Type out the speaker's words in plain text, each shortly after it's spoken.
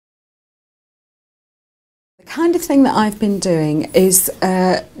Kind of thing that I've been doing is,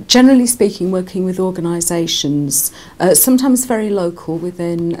 generally speaking, working with organisations, sometimes very local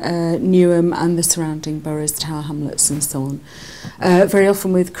within Newham and the surrounding boroughs, Tower Hamlets and so on. Very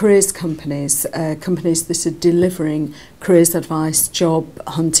often with careers companies, companies that are delivering careers advice, job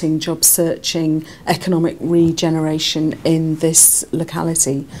hunting, job searching, economic regeneration in this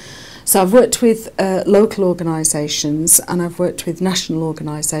locality. So I've worked with local organisations and I've worked with national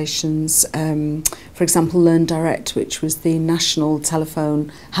organisations, for example Learn Direct, which was the national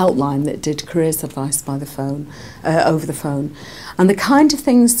telephone helpline that did careers advice by the phone, over the phone. And the kind of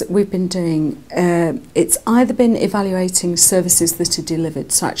things that we've been doing, it's either been evaluating services that are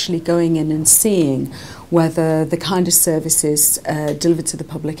delivered, so actually going in and seeing whether the kind of services delivered to the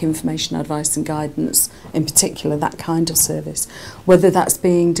public, information, advice and guidance, in particular that kind of service, whether that's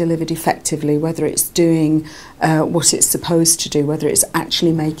being delivered effectively, whether it's doing what it's supposed to do, whether it's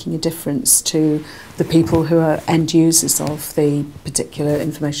actually making a difference to the people who are end users of the particular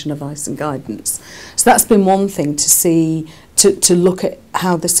information, advice and guidance. So that's been one thing to see, to look at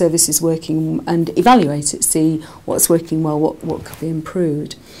how the service is working and evaluate it, see what's working well, what could be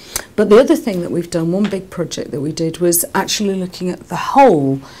improved. But the other thing that we've done, one big project that we did, was actually looking at the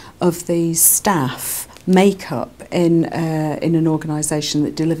whole of the staff makeup in an organisation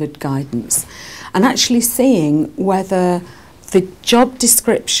that delivered guidance, and actually seeing whether the job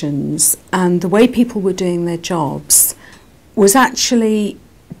descriptions and the way people were doing their jobs was actually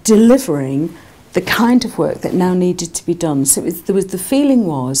delivering the kind of work that now needed to be done. So the feeling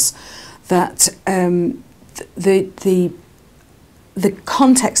was that the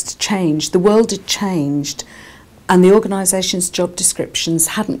context had changed, the world had changed, and the organisation's job descriptions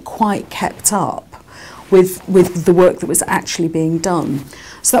hadn't quite kept up with the work that was actually being done.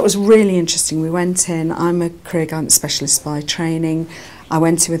 So that was really interesting. We went in, I'm a career guidance specialist by training. I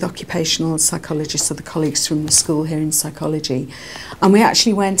went in with occupational psychologists, other colleagues from the school here in psychology, and we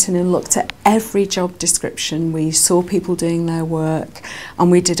actually went in and looked at every job description. We saw people doing their work, and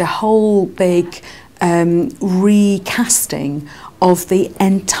we did a whole big recasting of the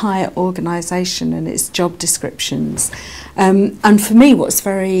entire organisation and its job descriptions. And for me, what's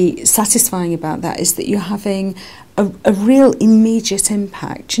very satisfying about that is that you're having a real immediate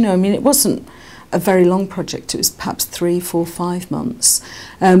impact. You know, I mean, it wasn't a very long project, it was perhaps 3, 4, 5 months.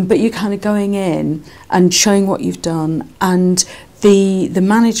 But you're kind of going in and showing what you've done, and the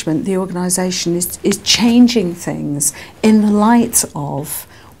management, the organisation is changing things in the light of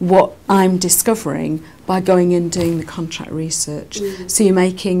what I'm discovering by going in and doing the contract research. So you're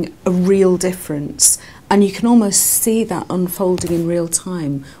making a real difference, and you can almost see that unfolding in real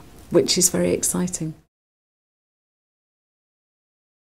time, which is very exciting.